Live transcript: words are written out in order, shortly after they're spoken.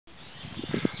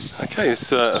Okay,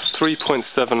 it's a 3.7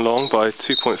 long by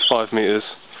 2.5 metres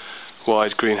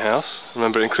wide greenhouse.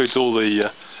 Remember, it includes all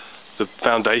the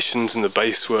foundations and the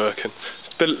base work, and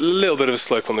a little bit of a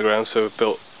slope on the ground, so we've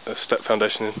built a step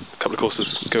foundation and a couple of courses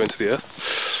go into the earth.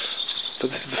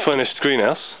 But this is the finished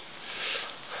greenhouse.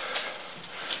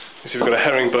 So we've got a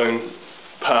herringbone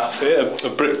path here,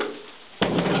 a brick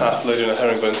path loaded in a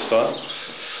herringbone style.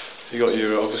 You've got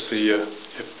obviously your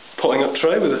potting up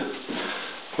tray with a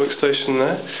workstation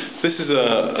there. This is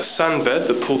a sand bed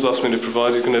that Paul's asked me to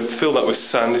provide. He's going to fill that with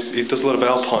sand. He does a lot of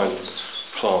alpine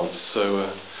plants, so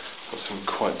that's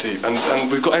quite deep. And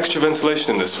we've got extra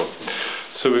ventilation in this one.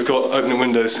 So we've got opening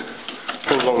windows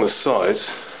all along the sides.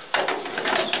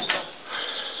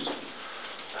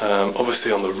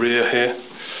 Obviously on the rear here.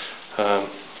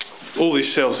 All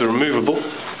these shelves are removable.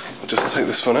 I'll just take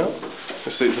this one out.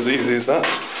 It's as easy as that.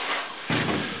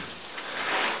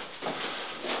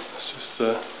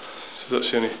 So there's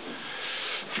actually only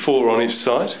 4 on each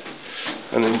side,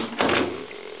 and then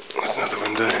there's another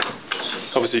window.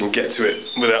 Obviously you can get to it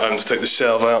without having to take the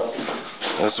shelf out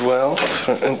as well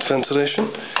for ventilation.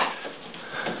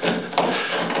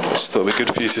 Just thought it'd be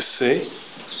good for you to see.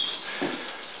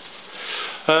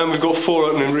 We've got 4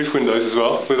 opening roof windows as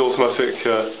well, with automatic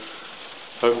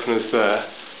openers there.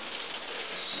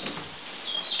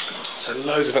 So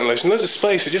loads of ventilation, loads of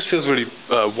space. It just feels really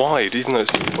wide, even though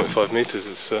it's 2.5 metres.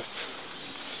 It's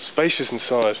spacious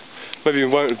inside. Maybe it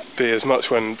won't be as much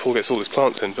when Paul gets all his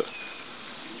plants in, but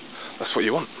that's what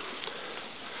you want.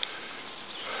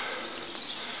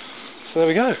 So there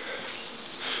we go.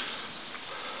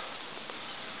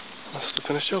 That's the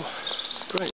finished job.